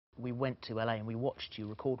we went to LA and we watched you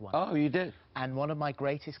record one. Oh, you did? And one of my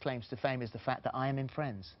greatest claims to fame is the fact that I am in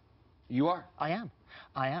Friends. You are? I am.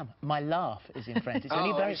 I am. My laugh is in Friends. It's Oh,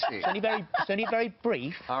 only very, I see. it's only very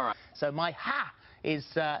brief. All right. So my ha is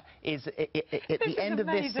at the end of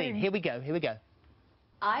this scene. Here we go. Here we go.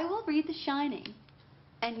 I will read The Shining,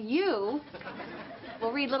 and you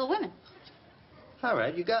will read Little Women. All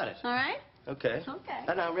right, you got it. All right? Okay. Okay.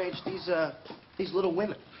 And now, Rage, these Little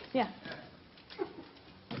Women. Yeah.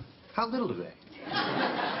 How little are they?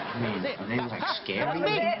 I mean, are they like scary? Me.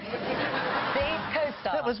 The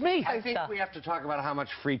co-star. That was me. I think we have to talk about how much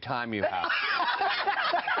free time you have.